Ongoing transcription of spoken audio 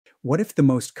What if the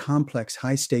most complex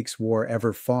high-stakes war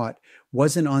ever fought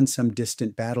wasn't on some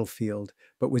distant battlefield,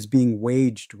 but was being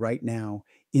waged right now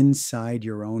inside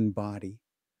your own body?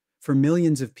 For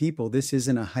millions of people, this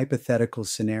isn't a hypothetical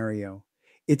scenario.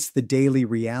 It's the daily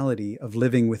reality of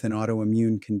living with an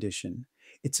autoimmune condition.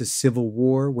 It's a civil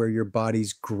war where your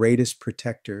body's greatest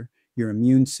protector, your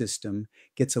immune system,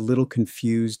 gets a little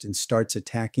confused and starts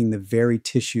attacking the very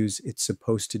tissues it's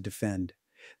supposed to defend.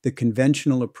 The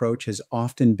conventional approach has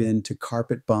often been to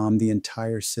carpet bomb the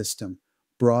entire system,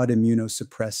 broad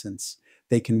immunosuppressants.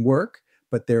 They can work,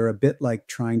 but they're a bit like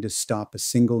trying to stop a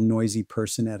single noisy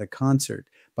person at a concert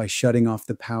by shutting off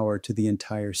the power to the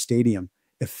entire stadium.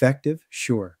 Effective?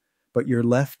 Sure. But you're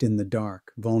left in the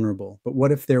dark, vulnerable. But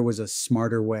what if there was a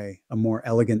smarter way, a more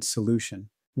elegant solution?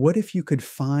 What if you could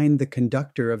find the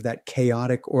conductor of that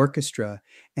chaotic orchestra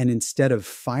and instead of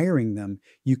firing them,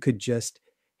 you could just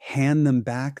hand them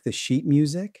back the sheet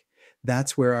music?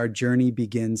 That's where our journey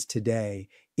begins today,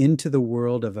 into the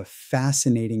world of a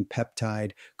fascinating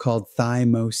peptide called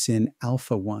Thymosin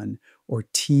Alpha-1, or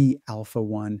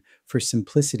T-alpha-1 for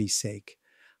simplicity's sake.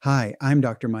 Hi, I'm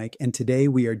Dr. Mike, and today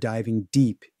we are diving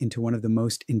deep into one of the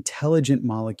most intelligent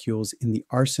molecules in the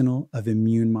arsenal of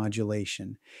immune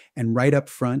modulation. And right up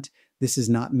front, this is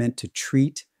not meant to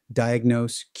treat,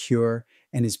 diagnose, cure,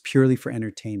 and is purely for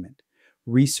entertainment.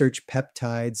 Research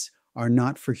peptides are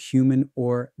not for human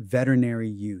or veterinary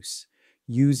use.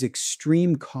 Use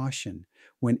extreme caution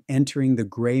when entering the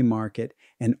gray market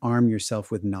and arm yourself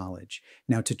with knowledge.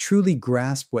 Now, to truly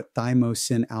grasp what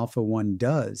Thymosin Alpha-1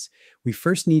 does, we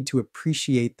first need to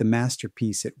appreciate the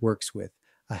masterpiece it works with,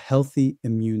 a healthy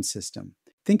immune system.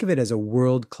 Think of it as a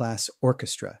world-class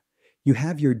orchestra. You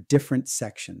have your different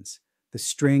sections, the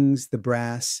strings, the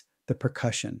brass, the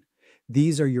percussion.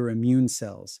 These are your immune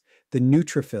cells. The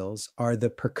neutrophils are the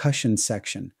percussion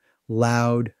section,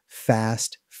 loud,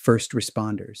 fast, first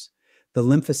responders. The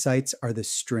lymphocytes are the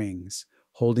strings,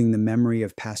 holding the memory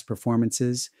of past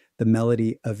performances, the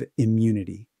melody of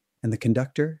immunity. And the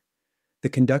conductor? The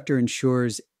conductor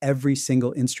ensures every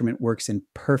single instrument works in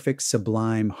perfect,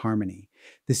 sublime harmony.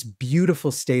 This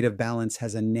beautiful state of balance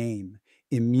has a name: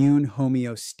 immune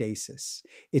homeostasis.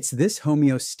 It's this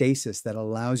homeostasis that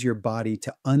allows your body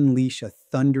to unleash a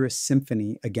thunderous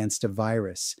symphony against a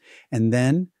virus, and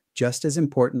then, just as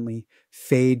importantly,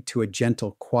 fade to a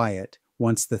gentle quiet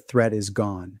once the threat is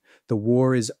gone, the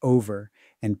war is over,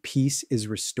 and peace is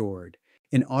restored.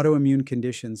 In autoimmune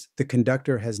conditions, the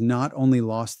conductor has not only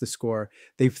lost the score,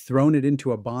 they've thrown it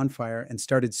into a bonfire and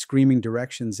started screaming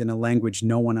directions in a language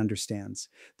no one understands.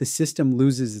 The system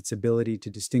loses its ability to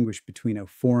distinguish between a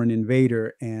foreign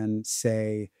invader and,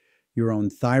 say, your own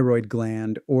thyroid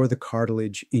gland or the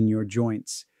cartilage in your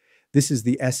joints. This is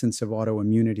the essence of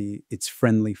autoimmunity, it's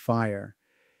friendly fire.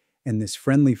 And this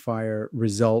friendly fire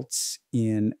results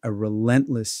in a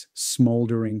relentless,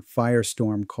 smoldering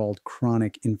firestorm called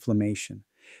chronic inflammation.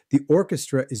 The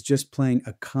orchestra is just playing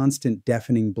a constant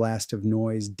deafening blast of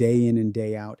noise day in and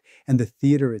day out, and the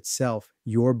theater itself,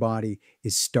 your body,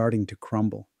 is starting to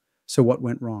crumble. So what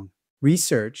went wrong?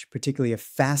 Research, particularly a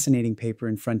fascinating paper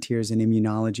in Frontiers in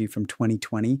Immunology from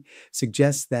 2020,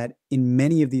 suggests that in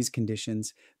many of these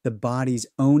conditions, the body's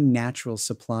own natural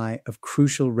supply of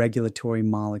crucial regulatory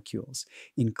molecules,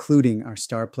 including our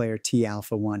star player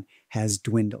T-alpha-1, has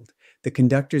dwindled. The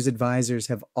conductor's advisors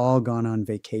have all gone on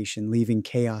vacation, leaving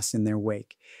chaos in their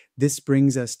wake. This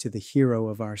brings us to the hero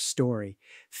of our story.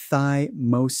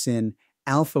 Thymosin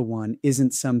Alpha-1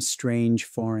 isn't some strange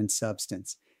foreign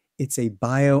substance. It's a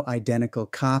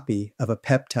bioidentical copy of a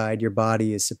peptide your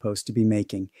body is supposed to be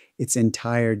making. Its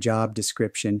entire job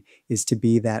description is to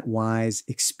be that wise,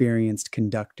 experienced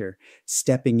conductor,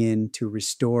 stepping in to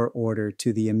restore order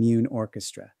to the immune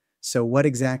orchestra. So what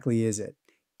exactly is it?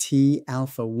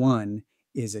 T-alpha-1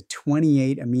 is a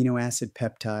 28 amino acid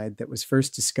peptide that was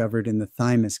first discovered in the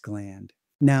thymus gland.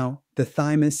 Now, the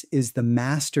thymus is the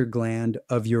master gland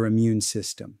of your immune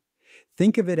system.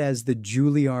 Think of it as the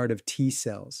Juilliard of T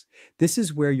cells. This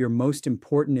is where your most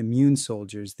important immune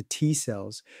soldiers, the T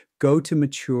cells, go to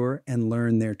mature and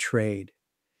learn their trade.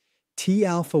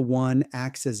 T-alpha-1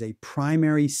 acts as a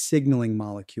primary signaling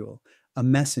molecule, a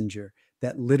messenger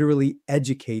that literally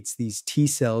educates these T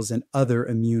cells and other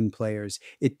immune players.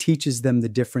 It teaches them the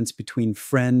difference between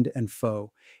friend and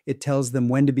foe. It tells them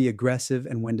when to be aggressive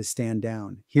and when to stand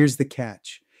down. Here's the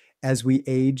catch. As we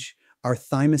age, Our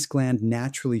thymus gland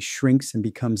naturally shrinks and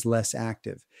becomes less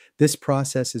active. This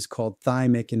process is called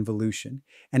thymic involution,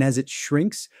 and as it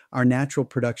shrinks, our natural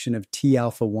production of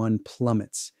T-alpha-1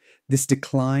 plummets. This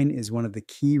decline is one of the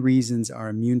key reasons our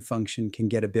immune function can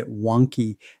get a bit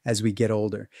wonky as we get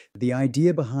older. The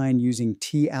idea behind using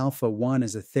T-alpha-1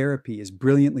 as a therapy is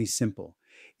brilliantly simple.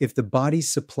 If the body's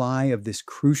supply of this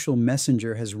crucial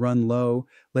messenger has run low,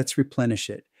 let's replenish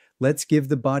it. Let's give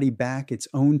the body back its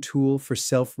own tool for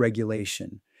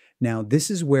self-regulation. Now, this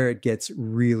is where it gets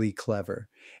really clever,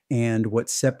 and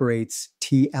what separates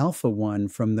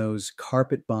T-alpha-1 from those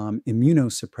carpet bomb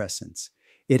immunosuppressants.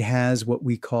 It has what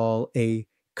we call a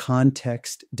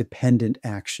context-dependent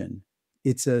action.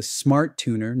 It's a smart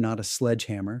tuner, not a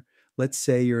sledgehammer. Let's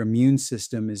say your immune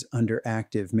system is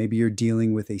underactive. Maybe you're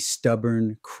dealing with a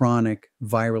stubborn, chronic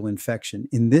viral infection.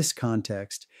 In this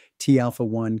context,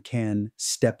 T-alpha-1 can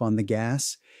step on the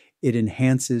gas. It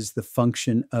enhances the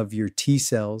function of your T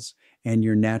cells and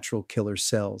your natural killer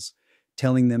cells,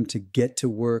 telling them to get to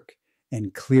work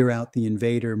and clear out the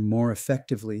invader more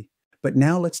effectively. But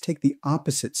now let's take the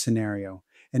opposite scenario,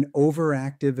 an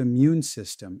overactive immune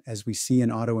system, as we see in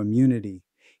autoimmunity.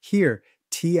 Here,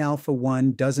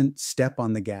 T-alpha-1 doesn't step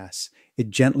on the gas.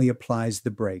 It gently applies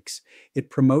the brakes. It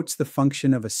promotes the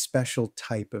function of a special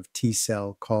type of T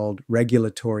cell called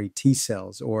regulatory T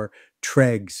cells, or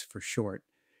TREGs for short.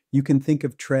 You can think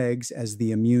of TREGs as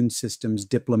the immune system's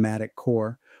diplomatic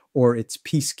corps, or its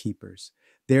peacekeepers.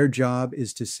 Their job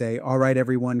is to say, all right,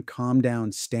 everyone, calm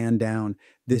down, stand down.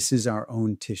 This is our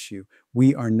own tissue.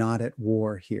 We are not at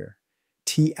war here.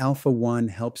 T-alpha-1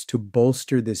 helps to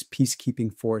bolster this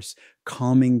peacekeeping force,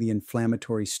 calming the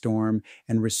inflammatory storm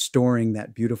and restoring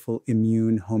that beautiful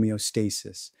immune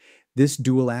homeostasis. This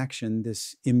dual action,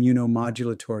 this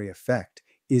immunomodulatory effect,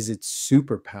 is its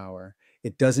superpower.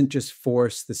 It doesn't just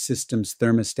force the system's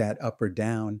thermostat up or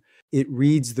down. It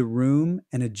reads the room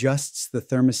and adjusts the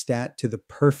thermostat to the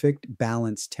perfect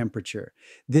balanced temperature.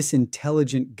 This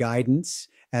intelligent guidance,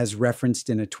 as referenced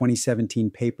in a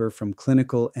 2017 paper from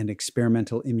Clinical and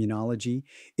Experimental Immunology,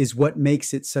 is what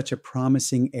makes it such a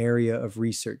promising area of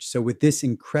research. So with this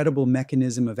incredible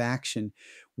mechanism of action,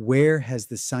 where has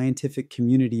the scientific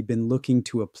community been looking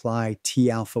to apply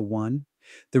T-alpha-1?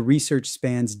 The research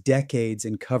spans decades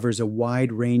and covers a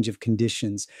wide range of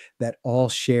conditions that all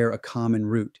share a common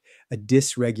root, a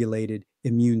dysregulated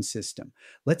immune system.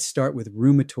 Let's start with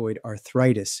rheumatoid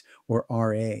arthritis, or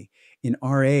RA. In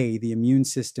RA, the immune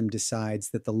system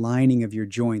decides that the lining of your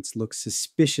joints looks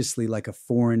suspiciously like a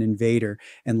foreign invader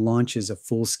and launches a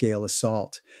full-scale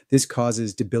assault. This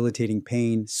causes debilitating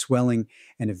pain, swelling,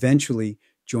 and eventually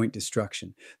joint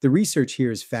destruction. The research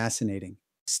here is fascinating.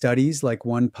 Studies like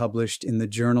one published in the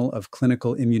Journal of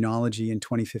Clinical Immunology in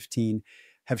 2015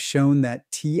 have shown that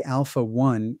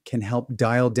T-alpha-1 can help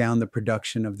dial down the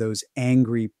production of those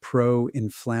angry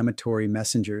pro-inflammatory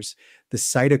messengers, the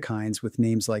cytokines with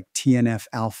names like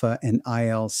TNF-alpha and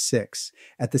IL-6.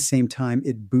 At the same time,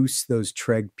 it boosts those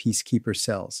TREG peacekeeper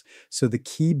cells. So the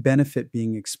key benefit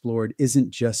being explored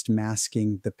isn't just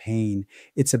masking the pain.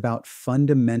 It's about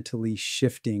fundamentally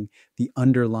shifting the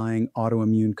underlying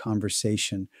autoimmune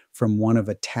conversation from one of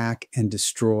attack and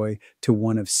destroy to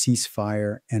one of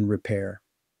ceasefire and repair.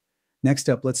 Next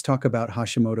up, let's talk about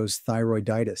Hashimoto's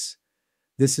thyroiditis.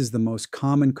 This is the most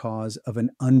common cause of an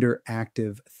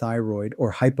underactive thyroid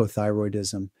or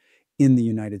hypothyroidism in the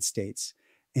United States,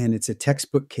 and it's a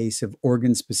textbook case of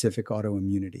organ-specific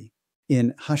autoimmunity.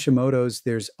 In Hashimoto's,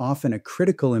 there's often a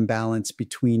critical imbalance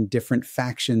between different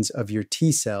factions of your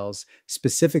T cells,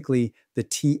 specifically the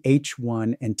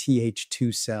Th1 and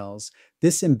Th2 cells.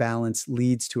 This imbalance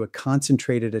leads to a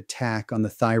concentrated attack on the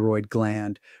thyroid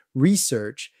gland.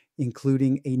 Research,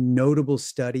 including a notable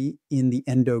study in the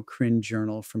Endocrine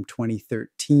Journal from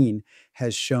 2013,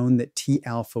 has shown that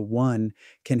T-alpha-1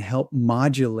 can help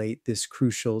modulate this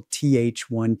crucial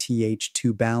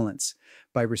Th1-Th2 balance.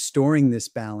 By restoring this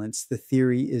balance, the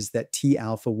theory is that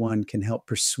T-alpha-1 can help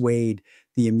persuade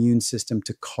the immune system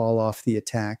to call off the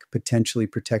attack, potentially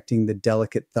protecting the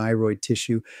delicate thyroid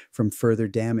tissue from further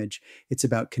damage. It's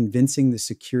about convincing the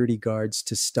security guards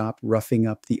to stop roughing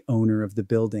up the owner of the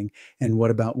building. And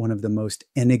what about one of the most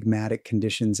enigmatic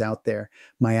conditions out there,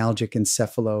 myalgic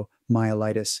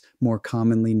encephalomyelitis, more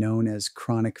commonly known as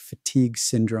chronic fatigue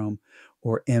syndrome,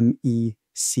 or MECFS?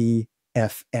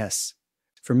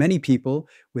 For many people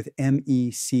with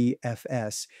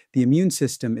MECFS, the immune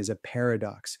system is a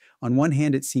paradox. On one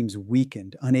hand, it seems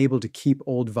weakened, unable to keep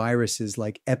old viruses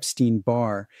like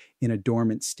Epstein-Barr in a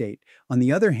dormant state. On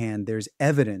the other hand, there's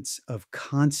evidence of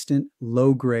constant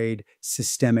low-grade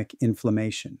systemic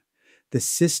inflammation. The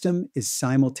system is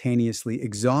simultaneously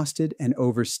exhausted and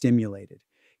overstimulated.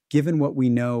 Given what we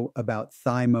know about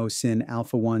Thymosin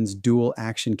Alpha-1's dual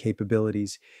action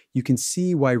capabilities, you can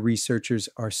see why researchers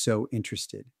are so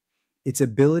interested. Its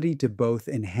ability to both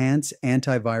enhance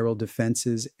antiviral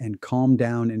defenses and calm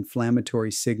down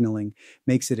inflammatory signaling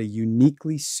makes it a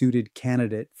uniquely suited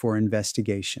candidate for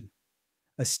investigation.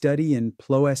 A study in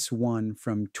PLOS-1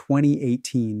 from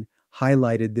 2018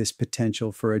 highlighted this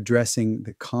potential for addressing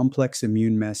the complex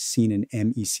immune mess seen in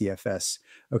ME/CFS.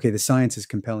 Okay, the science is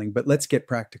compelling, but let's get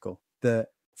practical.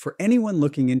 For anyone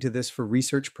looking into this for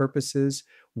research purposes,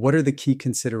 what are the key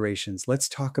considerations? Let's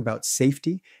talk about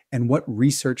safety and what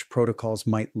research protocols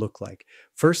might look like.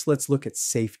 First, let's look at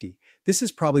safety. This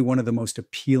is probably one of the most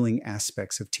appealing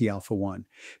aspects of T-alpha-1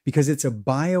 because it's a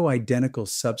bioidentical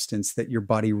substance that your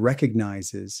body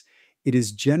recognizes. It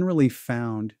is generally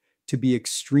found to be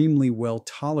extremely well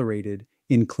tolerated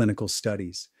in clinical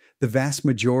studies. The vast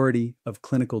majority of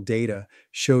clinical data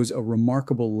shows a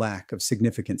remarkable lack of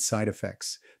significant side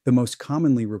effects. The most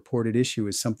commonly reported issue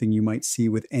is something you might see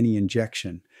with any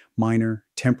injection: minor,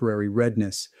 temporary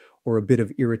redness, or a bit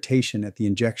of irritation at the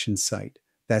injection site.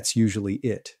 That's usually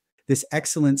it. This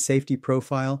excellent safety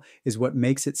profile is what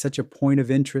makes it such a point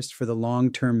of interest for the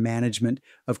long-term management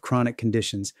of chronic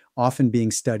conditions, often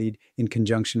being studied in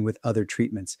conjunction with other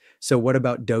treatments. So what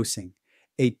about dosing?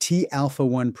 A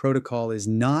T-alpha-1 protocol is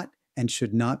not and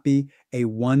should not be a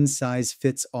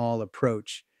one-size-fits-all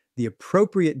approach. The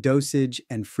appropriate dosage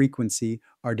and frequency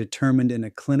are determined in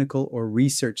a clinical or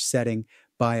research setting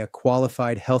by a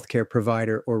qualified healthcare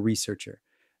provider or researcher.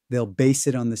 They'll base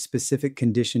it on the specific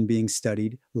condition being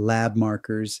studied, lab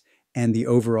markers, and the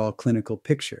overall clinical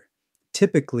picture.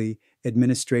 Typically,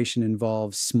 administration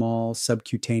involves small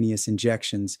subcutaneous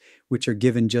injections, which are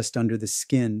given just under the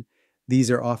skin.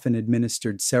 These are often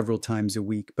administered several times a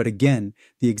week, but again,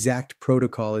 the exact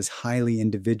protocol is highly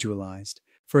individualized.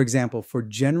 For example, for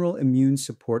general immune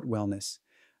support wellness,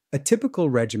 a typical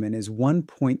regimen is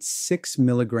 1.6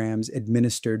 milligrams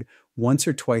administered once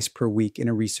or twice per week in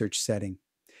a research setting.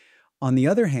 On the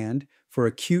other hand, for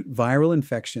acute viral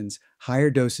infections, higher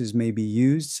doses may be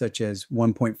used, such as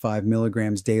 1.5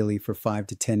 milligrams daily for 5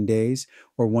 to 10 days,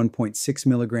 or 1.6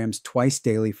 milligrams twice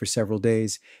daily for several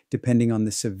days, depending on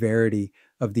the severity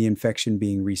of the infection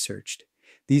being researched.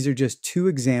 These are just two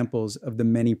examples of the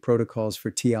many protocols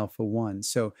for T-alpha-1.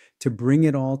 So to bring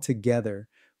it all together,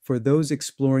 for those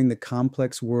exploring the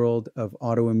complex world of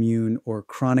autoimmune or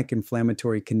chronic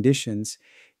inflammatory conditions,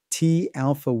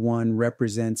 T-alpha-1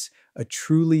 represents a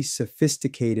truly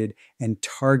sophisticated and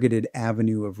targeted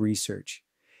avenue of research.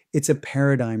 It's a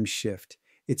paradigm shift.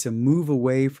 It's a move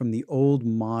away from the old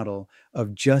model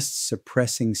of just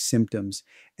suppressing symptoms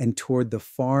and toward the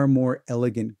far more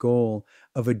elegant goal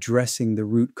of addressing the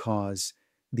root cause,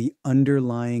 the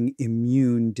underlying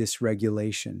immune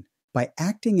dysregulation. By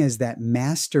acting as that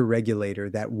master regulator,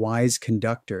 that wise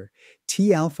conductor,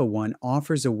 T-alpha-1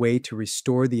 offers a way to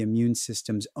restore the immune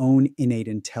system's own innate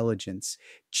intelligence,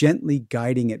 gently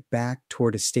guiding it back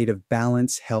toward a state of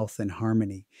balance, health, and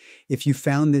harmony. If you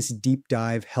found this deep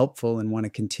dive helpful and want to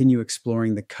continue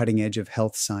exploring the cutting edge of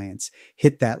health science,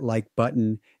 hit that like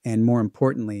button and, more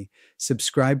importantly,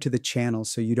 subscribe to the channel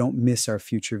so you don't miss our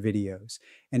future videos.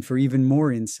 And for even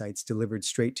more insights delivered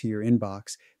straight to your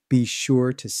inbox, be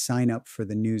sure to sign up for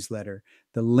the newsletter.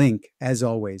 The link, as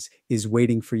always, is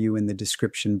waiting for you in the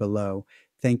description below.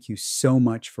 Thank you so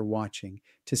much for watching.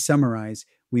 To summarize,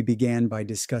 we began by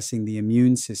discussing the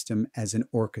immune system as an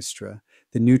orchestra.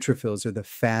 The neutrophils are the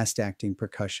fast-acting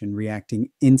percussion,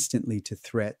 reacting instantly to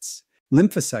threats.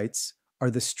 Lymphocytes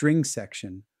are the string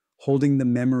section, holding the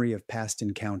memory of past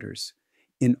encounters.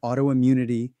 In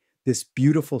autoimmunity, this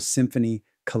beautiful symphony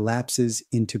collapses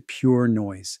into pure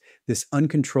noise. This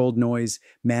uncontrolled noise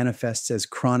manifests as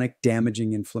chronic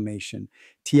damaging inflammation.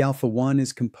 T-alpha-1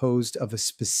 is composed of a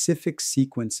specific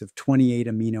sequence of 28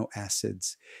 amino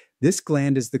acids. This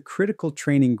gland is the critical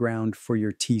training ground for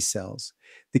your T cells.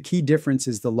 The key difference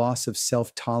is the loss of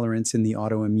self-tolerance in the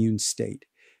autoimmune state.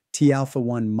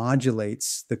 T-alpha-1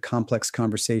 modulates the complex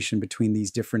conversation between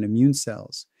these different immune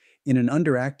cells. In an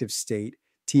underactive state,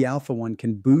 T-alpha-1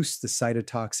 can boost the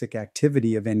cytotoxic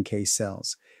activity of NK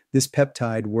cells. This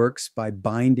peptide works by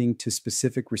binding to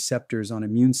specific receptors on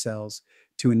immune cells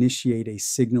to initiate a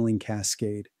signaling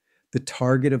cascade. The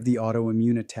target of the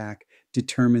autoimmune attack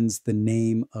determines the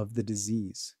name of the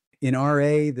disease. In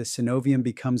RA, the synovium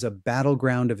becomes a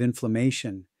battleground of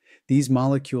inflammation. These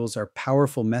molecules are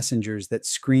powerful messengers that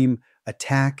scream,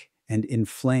 attack, and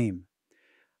inflame.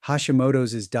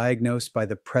 Hashimoto's is diagnosed by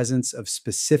the presence of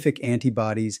specific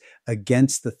antibodies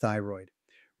against the thyroid.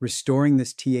 Restoring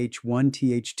this Th1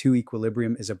 Th2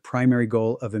 equilibrium is a primary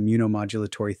goal of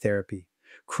immunomodulatory therapy.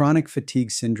 Chronic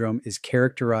fatigue syndrome is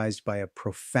characterized by a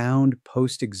profound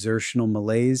post-exertional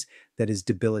malaise that is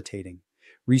debilitating.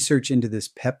 Research into this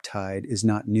peptide is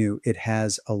not new. It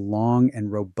has a long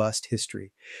and robust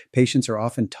history. Patients are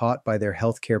often taught by their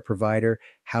healthcare provider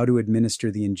how to administer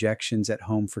the injections at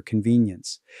home for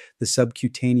convenience. The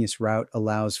subcutaneous route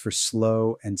allows for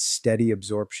slow and steady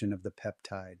absorption of the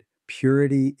peptide.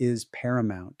 Purity is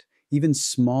paramount. Even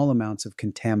small amounts of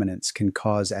contaminants can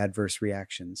cause adverse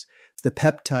reactions. The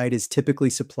peptide is typically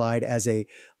supplied as a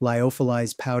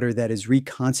lyophilized powder that is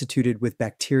reconstituted with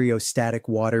bacteriostatic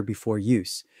water before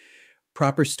use.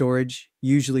 Proper storage,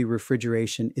 usually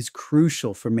refrigeration, is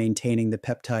crucial for maintaining the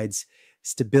peptide's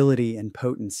stability and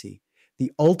potency.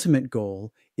 The ultimate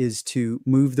goal is to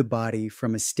move the body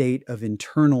from a state of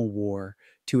internal war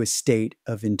to a state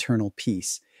of internal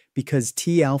peace. Because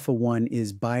T-alpha-1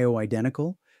 is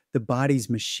bioidentical, the body's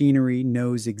machinery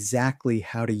knows exactly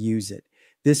how to use it.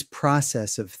 This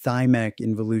process of thymic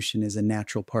involution is a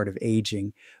natural part of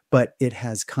aging, but it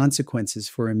has consequences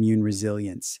for immune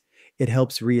resilience. It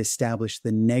helps reestablish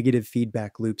the negative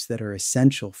feedback loops that are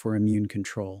essential for immune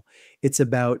control. It's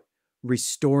about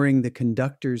restoring the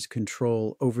conductor's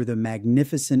control over the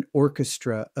magnificent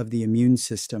orchestra of the immune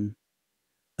system.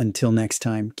 Until next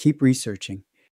time, keep researching.